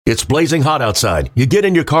It's blazing hot outside. You get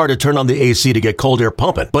in your car to turn on the AC to get cold air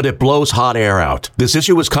pumping, but it blows hot air out. This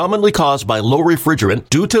issue is commonly caused by low refrigerant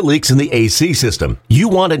due to leaks in the AC system. You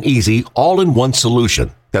want an easy, all-in-one solution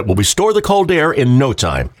that will restore the cold air in no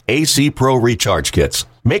time. AC Pro Recharge Kits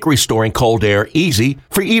make restoring cold air easy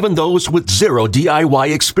for even those with zero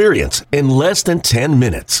DIY experience in less than 10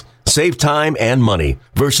 minutes. Save time and money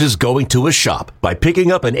versus going to a shop by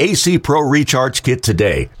picking up an AC Pro Recharge Kit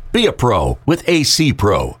today. Be a pro with AC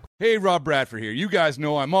Pro. Hey, Rob Bradford here. You guys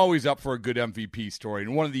know I'm always up for a good MVP story,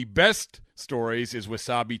 and one of the best stories is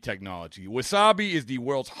Wasabi Technology. Wasabi is the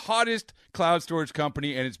world's hottest cloud storage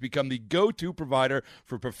company, and it's become the go-to provider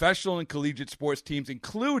for professional and collegiate sports teams,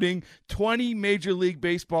 including 20 Major League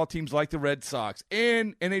Baseball teams like the Red Sox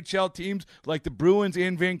and NHL teams like the Bruins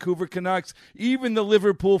and Vancouver Canucks. Even the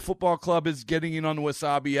Liverpool Football Club is getting in on the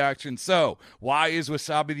Wasabi action. So, why is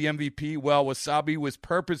Wasabi the MVP? Well, Wasabi was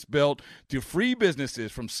purpose-built to free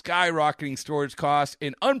businesses from skyrocketing storage costs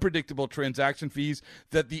and unpredictable transaction fees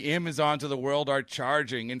that the Amazons of the world are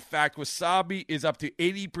charging. In fact, Wasabi is up to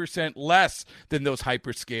 80% less than those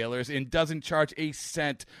hyperscalers and doesn't charge a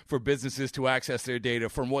cent for businesses to access their data.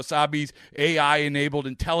 From Wasabi's AI-enabled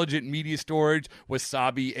intelligent media storage,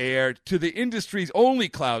 Wasabi Air, to the industry's only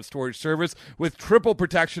cloud storage service with triple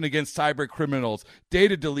protection against cyber criminals,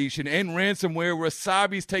 data deletion, and ransomware,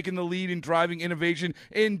 Wasabi's taken the lead in driving innovation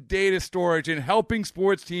in data storage and helping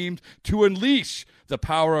sports teams to unleash the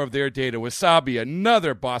power of their data. Wasabi,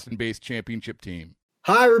 another Boston-based championship team.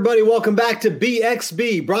 Hi, everybody. Welcome back to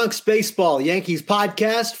BXB, Bronx Baseball Yankees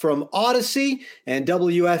podcast from Odyssey and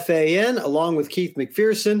WFAN, along with Keith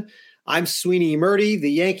McPherson. I'm Sweeney Murdy.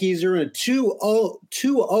 The Yankees are in a 2-0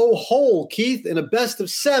 hole, Keith, in a best of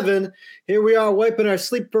 7. Here we are wiping our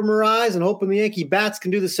sleep from our eyes and hoping the Yankee bats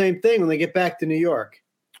can do the same thing when they get back to New York.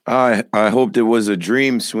 I hoped it was a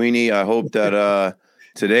dream, Sweeney. I hope that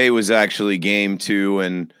today was actually game 2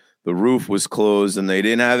 and the roof was closed and they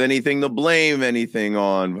didn't have anything to blame anything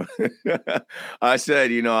on. I said,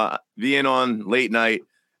 being on late night,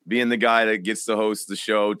 being the guy that gets to host the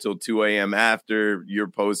show till 2 a.m. after your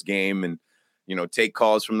post game and, take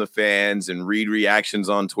calls from the fans and read reactions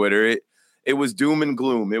on Twitter. It was doom and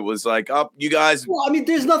gloom. It was like, you guys. Well, I mean,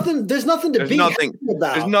 there's nothing to be happy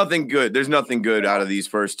about. There's nothing good. There's nothing good out of these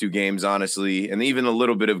first 2 games, honestly. And even a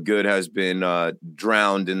little bit of good has been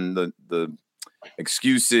drowned in the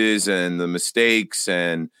excuses and the mistakes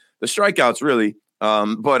and the strikeouts, really.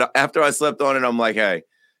 But after I slept on it, I'm like, hey,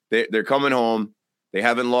 they're coming home. They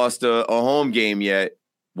haven't lost a home game yet.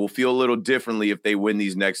 We'll feel a little differently if they win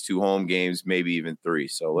these next 2 home games, maybe even 3.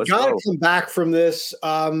 So let's gotta come back from this.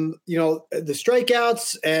 The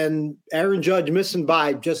strikeouts and Aaron Judge missing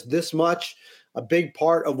by just this much, a big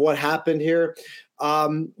part of what happened here.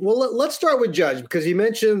 Let's start with Judge because he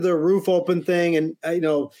mentioned the roof open thing, and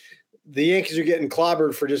the Yankees are getting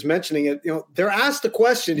clobbered for just mentioning it. They're asked the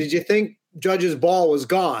question, did you think Judge's ball was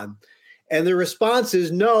gone? And the response is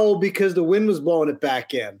no, because the wind was blowing it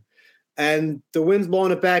back in. And the wind's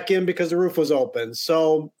blowing it back in because the roof was open.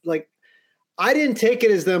 So, I didn't take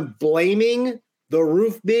it as them blaming the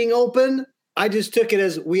roof being open. I just took it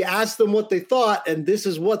as we asked them what they thought, and this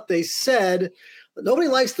is what they said. Nobody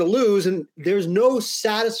likes to lose, and there's no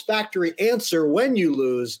satisfactory answer when you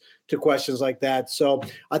lose to questions like that. So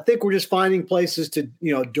I think we're just finding places to,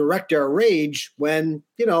 direct our rage when,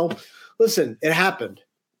 listen, it happened.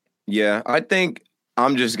 Yeah, I think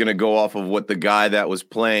I'm just going to go off of what the guy that was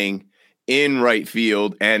playing in right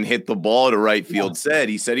field and hit the ball to right field said.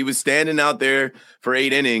 He said he was standing out there for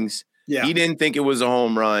 8 innings. Yeah. He didn't think it was a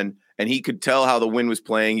home run, and he could tell how the wind was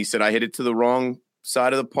playing. He said, I hit it to the wrong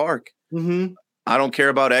side of the park. Mm-hmm. I don't care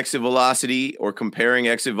about exit velocity or comparing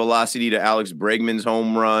exit velocity to Alex Bregman's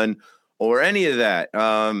home run or any of that.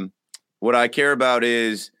 What I care about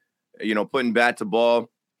is, putting bat to ball,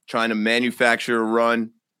 trying to manufacture a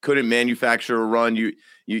run. Couldn't manufacture a run.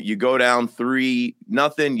 You go down 3-0.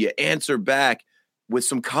 You answer back with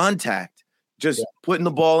some contact, just putting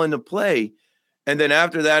the ball into play. And then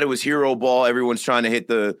after that, it was hero ball. Everyone's trying to hit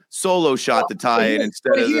the solo shot to tie it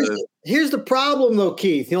instead of the. Here's the problem, though,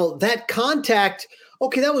 Keith. That contact.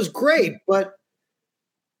 Okay, that was great, but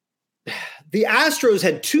the Astros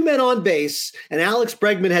had 2 men on base, and Alex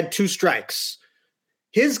Bregman had 2 strikes.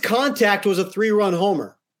 His contact was a 3-run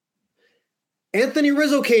homer. Anthony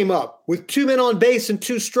Rizzo came up with 2 men on base and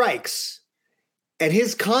 2 strikes, and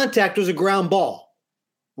his contact was a ground ball.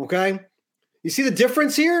 Okay? You see the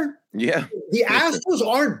difference here? Yeah. The Astros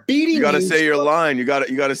aren't beating you. Got to say your line. You got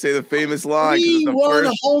to say the famous line.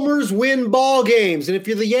 3-1 homers win ball games, and if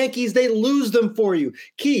you're the Yankees, they lose them for you.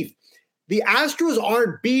 Keith, the Astros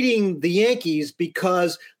aren't beating the Yankees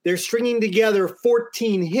because they're stringing together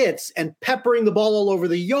 14 hits and peppering the ball all over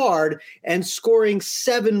the yard and scoring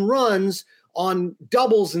 7 runs on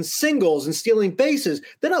doubles and singles and stealing bases.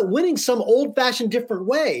 They're not winning some old-fashioned different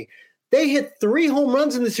way. They hit 3 home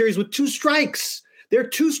runs in the series with 2 strikes. Their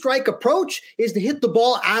 2-strike approach is to hit the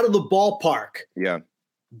ball out of the ballpark. Yeah.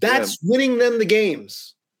 That's winning them the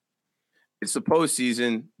games. It's the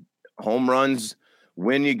postseason. Home runs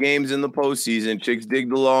win you games in the postseason. Chicks dig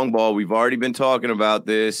the long ball. We've already been talking about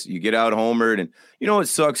this. You get out homered. And you know what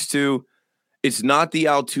sucks too? It's not the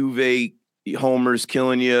Altuve homers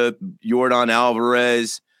killing you, Yordan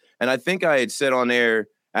Alvarez. And I think I had said on air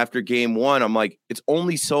after game 1, I'm like, it's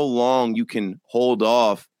only so long you can hold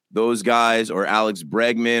off those guys or Alex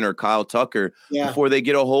Bregman or Kyle Tucker before they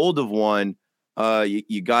get a hold of one.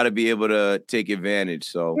 You got to be able to take advantage.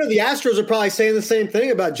 So the Astros are probably saying the same thing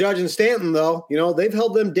about Judge and Stanton, though. They've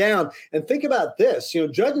held them down. And think about this.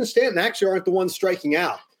 Judge and Stanton actually aren't the ones striking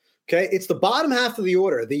out. Okay, it's the bottom half of the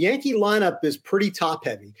order. The Yankee lineup is pretty top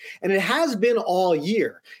heavy, and it has been all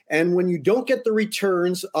year. And when you don't get the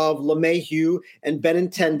returns of LeMahieu and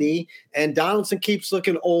Benintendi, and Donaldson keeps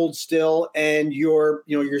looking old still, and you're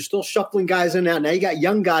still shuffling guys in and out. Now you got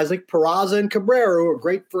young guys like Peraza and Cabrera who are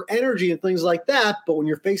great for energy and things like that. But when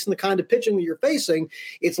you're facing the kind of pitching that you're facing,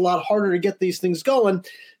 it's a lot harder to get these things going.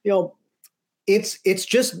 It's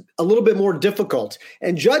just a little bit more difficult.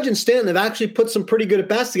 And Judge and Stanton have actually put some pretty good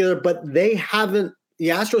at-bats together, but the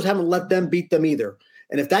Astros haven't let them beat them either.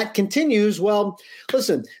 And if that continues, well,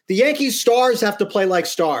 listen, the Yankees stars have to play like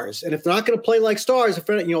stars. And if they're not going to play like stars,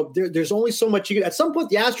 there's only so much you can. At some point,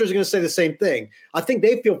 the Astros are going to say the same thing. I think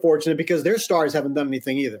they feel fortunate because their stars haven't done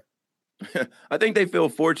anything either. I think they feel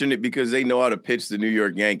fortunate because they know how to pitch the New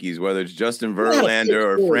York Yankees, whether it's Justin Verlander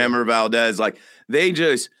or Framber Valdez. Like they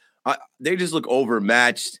just look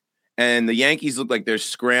overmatched, and the Yankees look like they're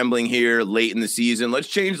scrambling here late in the season. Let's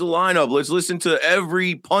change the lineup. Let's listen to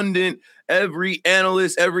every pundit, every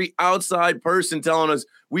analyst, every outside person telling us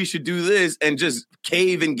we should do this and just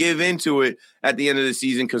cave and give into it at the end of the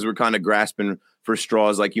season because we're kind of grasping for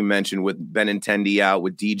straws, like you mentioned, with Benintendi out,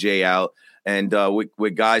 with DJ out, and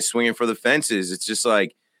with guys swinging for the fences. It's just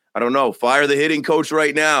like, I don't know, fire the hitting coach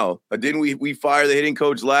right now. Didn't we fire the hitting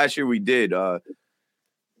coach last year? We did.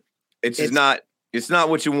 It's not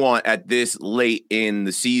what you want at this late in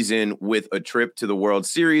the season with a trip to the World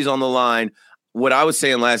Series on the line. What I was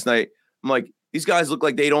saying last night, I'm like, these guys look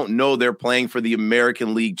like they don't know they're playing for the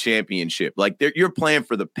American League Championship. Like you're playing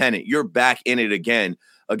for the pennant. You're back in it again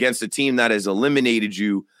against a team that has eliminated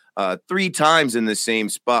you 3 times in the same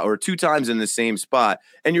spot or 2 times in the same spot,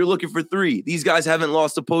 and you're looking for 3. These guys haven't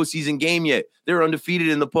lost a postseason game yet. They're undefeated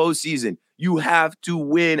in the postseason. You have to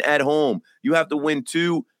win at home. You have to win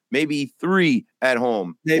 2, maybe 3 at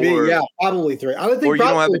home. Probably 3. I would think, or you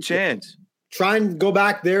don't have a chance. Trying to go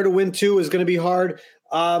back there to win 2 is going to be hard.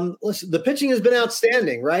 Listen, the pitching has been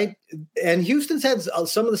outstanding, right? And Houston's had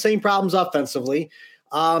some of the same problems offensively.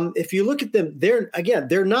 If you look at them,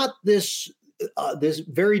 they're not this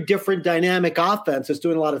very different dynamic offense that's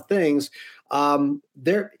doing a lot of things.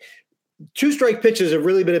 Their 2-strike pitches have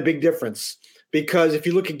really been a big difference. Because if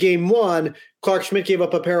you look at game 1, Clark Schmidt gave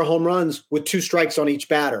up a pair of home runs with 2 strikes on each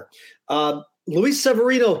batter. Luis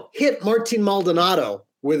Severino hit Martin Maldonado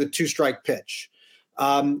with a 2-strike pitch.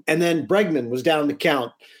 And then Bregman was down the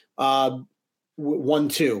count 1-2.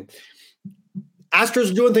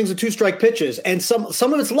 Astros are doing things with 2-strike pitches. And some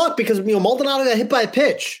of it's luck because Maldonado got hit by a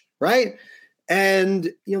pitch, right? And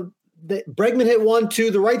Bregman hit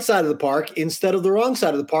 1-2 the right side of the park instead of the wrong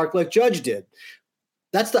side of the park like Judge did.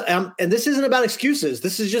 That's and this isn't about excuses.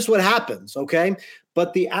 This is just what happens, okay?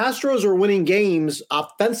 But the Astros are winning games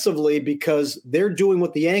offensively because they're doing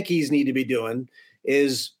what the Yankees need to be doing,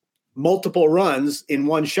 is multiple runs in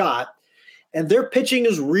one shot, and their pitching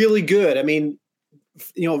is really good. I mean,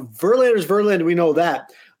 Verlander's Verlander, we know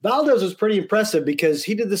that. Valdez was pretty impressive because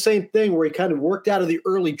he did the same thing where he kind of worked out of the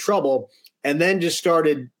early trouble and then just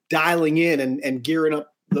started dialing in and gearing up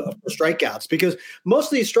the strikeouts, because most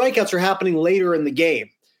of these strikeouts are happening later in the game.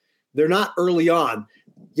 They're not early on.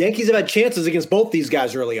 Yankees have had chances against both these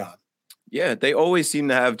guys early on. Yeah, they always seem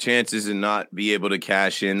to have chances and not be able to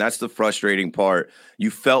cash in. That's the frustrating part. You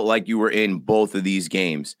felt like you were in both of these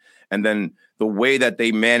games. And then the way that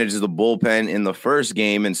they managed the bullpen in the first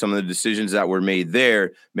game and some of the decisions that were made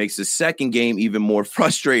there makes the second game even more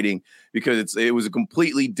frustrating because it was a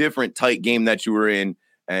completely different tight game that you were in,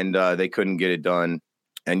 and they couldn't get it done.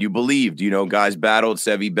 And you believed, guys battled.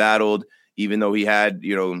 Sevy battled, even though he had,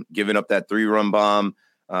 given up that 3-run bomb.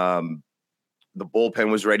 The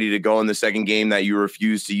bullpen was ready to go in the second game that you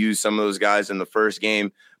refused to use some of those guys in the first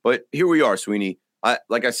game. But here we are, Sweeney.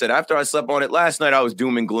 Like I said, after I slept on it last night, I was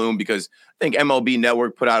doom and gloom because I think MLB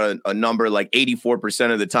Network put out a number like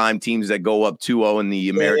 84% of the time teams that go up 2-0 in the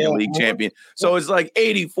American League champion. So it's like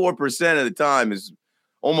 84% of the time is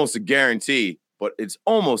almost a guarantee, but it's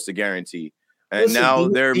almost a guarantee. And listen, now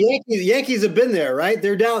the Yankees have been there, right?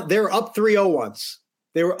 They're up 3-0 once.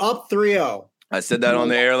 They were up 3-0. I said that on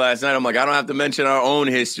the air last night. I'm like, I don't have to mention our own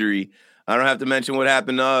history. I don't have to mention what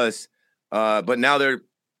happened to us. But now they're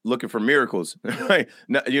looking for miracles, right?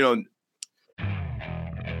 Now,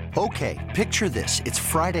 Okay, picture this. It's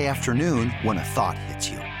Friday afternoon when a thought hits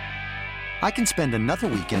you. I can spend another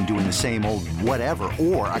weekend doing the same old whatever,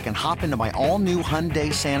 or I can hop into my all-new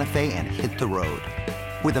Hyundai Santa Fe and hit the road.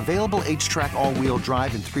 With available H-Track all-wheel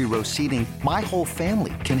drive and 3-row seating, my whole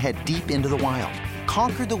family can head deep into the wild.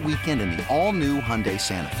 Conquer the weekend in the all-new Hyundai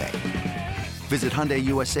Santa Fe. Visit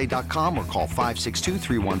HyundaiUSA.com or call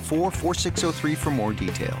 562-314-4603 for more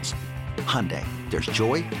details. Hyundai, there's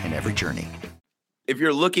joy in every journey. If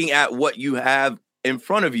you're looking at what you have in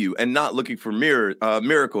front of you and not looking for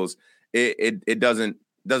miracles, it doesn't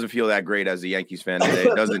feel that great as a Yankees fan today.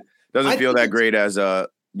 It doesn't feel that great as a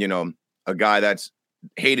guy that's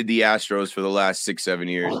hated the Astros for the last 6-7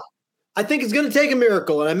 years. I think it's going to take a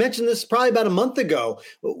miracle. And I mentioned this probably about a month ago,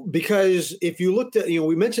 because if you looked at,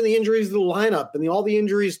 we mentioned the injuries to the lineup and all the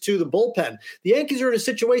injuries to the bullpen. The Yankees are in a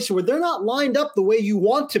situation where they're not lined up the way you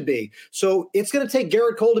want to be. So it's going to take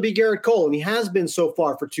Garrett Cole to be Garrett Cole, and he has been so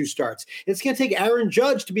far for 2 starts. It's going to take Aaron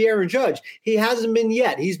Judge to be Aaron Judge. He hasn't been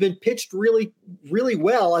yet. He's been pitched really, really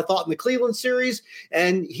well, I thought, in the Cleveland series,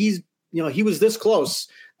 and he was this close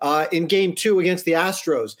in Game 2 against the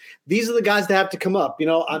Astros. These are the guys that have to come up.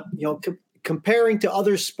 Comparing to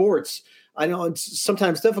other sports, I know it's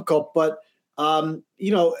sometimes difficult, but or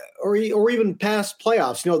even past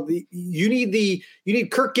playoffs. You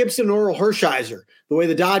need Kirk Gibson and Oral Hershiser, the way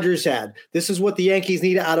the Dodgers had. This is what the Yankees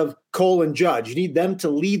need out of Cole and Judge. You need them to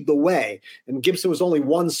lead the way. And Gibson was only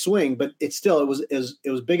one swing, but it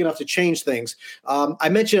was big enough to change things. I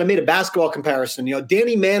made a basketball comparison.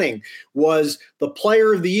 Danny Manning was the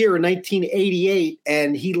player of the year in 1988,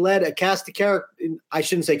 and he led a cast of character. I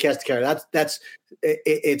shouldn't say cast of character.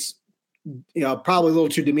 It's probably a little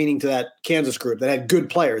too demeaning to that Kansas group that had good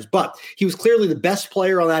players, but he was clearly the best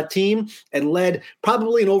player on that team and led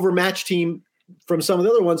probably an overmatched team from some of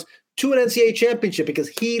the other ones to an NCAA championship because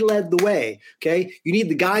he led the way. Okay. You need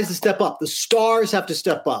the guys to step up. The stars have to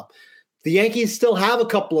step up. The Yankees still have a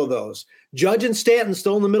couple of those. Judge and Stanton,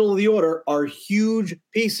 still in the middle of the order, are huge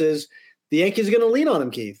pieces. The Yankees are going to lean on him,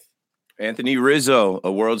 Keith. Anthony Rizzo,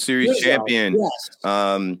 a World Series champion.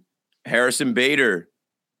 Yes. Harrison Bader,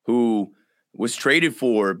 who was traded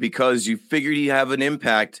for because you figured he'd have an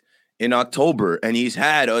impact in October, and he's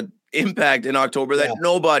had an impact in October that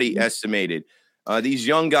nobody estimated. These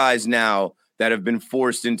young guys now that have been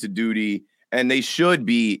forced into duty, and they should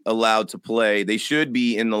be allowed to play. They should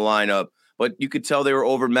be in the lineup, but you could tell they were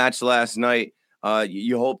overmatched last night.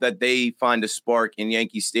 You hope that they find a spark in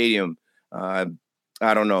Yankee Stadium.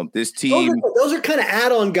 I don't know. This team. Those are kind of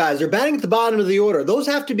add-on guys. They're batting at the bottom of the order. Those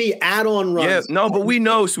have to be add-on runs. Yeah, no, but we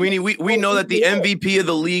know, Sweeney, we know that the MVP of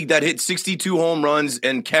the league that hit 62 home runs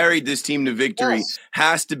and carried this team to victory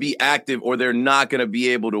has to be active, or they're not going to be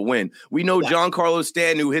able to win. We know Giancarlo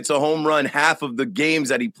Stanton, who hits a home run half of the games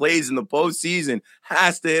that he plays in the postseason,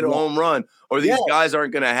 has to hit a home run, or these guys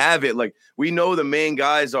aren't going to have it. Like, we know the main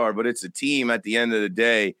guys are, but it's a team at the end of the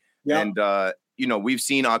day. Yeah. And, we've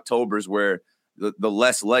seen Octobers where the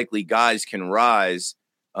less likely guys can rise.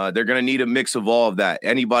 They're going to need a mix of all of that.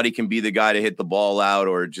 Anybody can be the guy to hit the ball out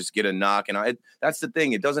or just get a knock. And that's the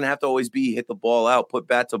thing. It doesn't have to always be hit the ball out, put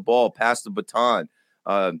bat to ball, pass the baton.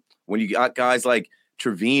 When you got guys like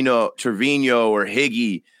Trevino or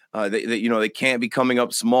Higgy, they can't be coming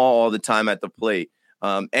up small all the time at the plate.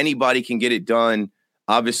 Anybody can get it done.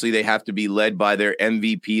 Obviously, they have to be led by their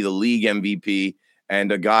MVP, the league MVP,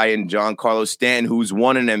 and a guy in Giancarlo Stanton who's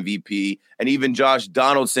won an MVP, and even Josh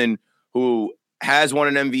Donaldson, who has won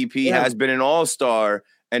an MVP, has been an all-star,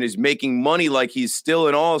 and is making money like he's still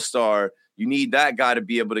an all-star. You need that guy to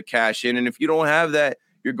be able to cash in. And if you don't have that,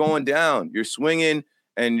 you're going down. You're swinging,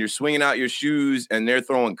 and you're swinging out your shoes, and they're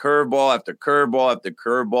throwing curveball after curveball after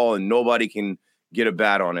curveball, and nobody can get a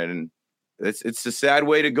bat on it. And it's a sad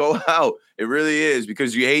way to go out. It really is,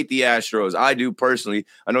 because you hate the Astros. I do personally.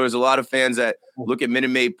 I know there's a lot of fans that look at Minute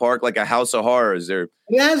Maid Park like a house of horrors.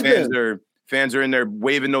 Fans are in there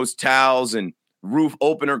waving those towels and roof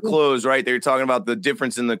open or closed, right? They're talking about the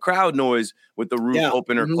difference in the crowd noise with the roof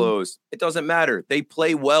open or closed. It doesn't matter. They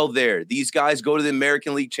play well there. These guys go to the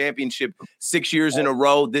American League Championship 6 years in a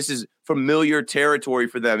row. This is familiar territory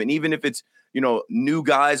for them. And even if it's new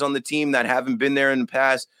guys on the team that haven't been there in the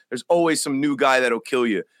past. There's always some new guy that'll kill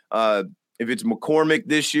you. If it's McCormick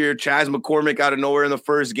this year, Chaz McCormick out of nowhere in the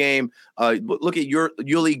first game. Look at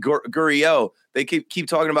Yuli Gurriel. They keep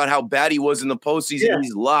talking about how bad he was in the postseason. Yeah.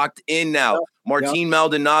 He's locked in now. Martin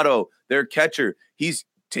Maldonado, their catcher, he's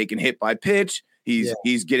taking hit by pitch.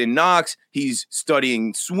 He's getting knocks. He's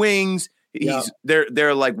studying swings.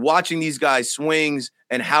 They're like watching these guys swings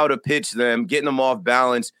and how to pitch them, getting them off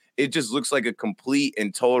balance. It just looks like a complete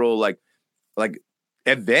and total like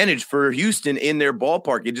advantage for Houston in their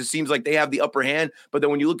ballpark. It just seems like they have the upper hand, but then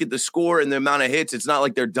when you look at the score and the amount of hits, it's not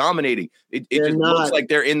like they're dominating. It just looks like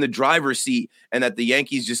they're in the driver's seat and that the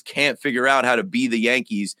Yankees just can't figure out how to be the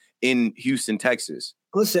Yankees in Houston, Texas.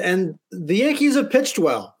 Listen, and the Yankees have pitched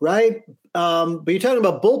well, right? But you're talking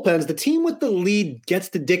about bullpens. The team with the lead gets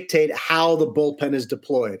to dictate how the bullpen is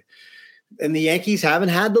deployed. And the Yankees haven't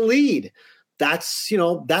had the lead. That's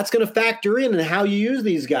going to factor in how you use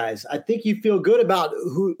these guys. I think you feel good about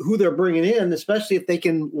who they're bringing in, especially if they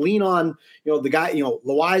can lean on, the guy,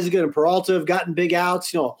 Loaizaga and Peralta have gotten big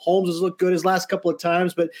outs. Holmes has looked good his last couple of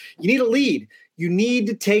times, but you need a lead. You need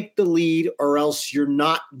to take the lead or else you're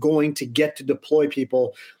not going to get to deploy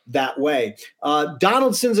people that way.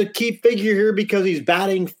 Donaldson's a key figure here because he's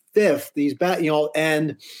batting fifth.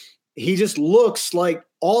 And he just looks like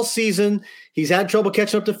all season he's had trouble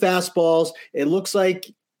catching up to fastballs. It looks like,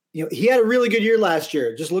 he had a really good year last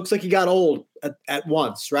year. It just looks like he got old at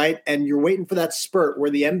once, right? And you're waiting for that spurt where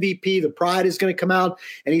the MVP, the pride, is going to come out.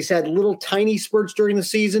 And he's had little tiny spurts during the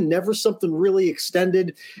season, never something really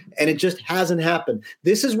extended, and it just hasn't happened.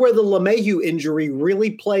 This is where the LeMahieu injury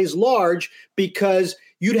really plays large because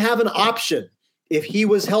you'd have an option. If he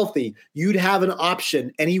was healthy, you'd have an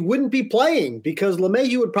option, and he wouldn't be playing because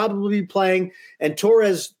LeMahieu would probably be playing, and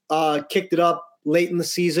Torres kicked it up late in the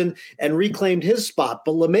season and reclaimed his spot.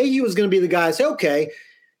 But LeMahieu is going to be the guy say, okay,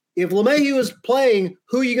 if LeMahieu is playing,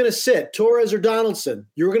 who are you going to sit, Torres or Donaldson?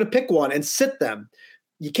 You're going to pick one and sit them.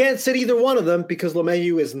 You can't sit either one of them because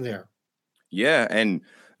LeMahieu isn't there. Yeah, and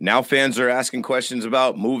now fans are asking questions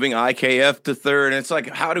about moving IKF to third, and it's like,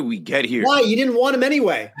 how do we get here? Why? You didn't want him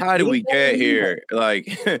anyway. How do we get here?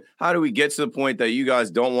 Like, how do we get to the point that you guys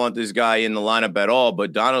don't want this guy in the lineup at all,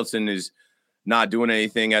 but Donaldson is not doing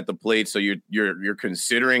anything at the plate, so you're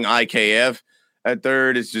considering IKF at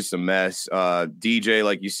third? It's just a mess. DJ,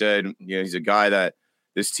 like you said, he's a guy that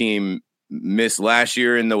this team missed last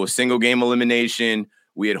year in the single game elimination.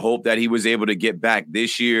 We had hoped that he was able to get back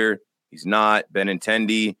this year. He's not.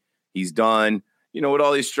 Benintendi, he's done. With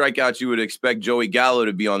all these strikeouts, you would expect Joey Gallo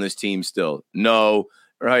to be on this team still. No,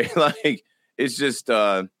 right? Like, it's just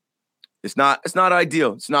it's not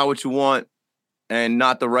ideal. It's not what you want and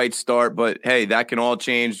not the right start. But, hey, that can all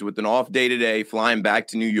change with an off day today, flying back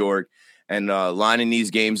to New York and lining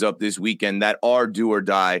these games up this weekend that are do or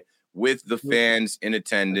die with the fans in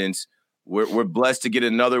attendance. We're blessed to get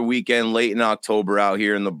another weekend late in October out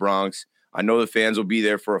here in the Bronx. I know the fans will be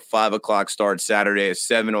there for a 5 o'clock start Saturday, a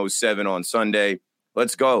 7:07 on Sunday.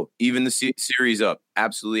 Let's go. Even the series up.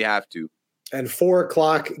 Absolutely have to. And 4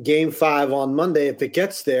 o'clock, Game 5 on Monday if it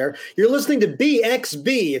gets there. You're listening to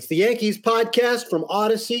BXB. It's the Yankees podcast from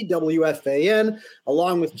Odyssey, WFAN,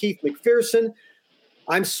 along with Keith McPherson.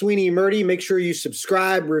 I'm Sweeney Murdy. Make sure you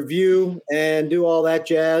subscribe, review, and do all that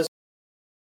jazz.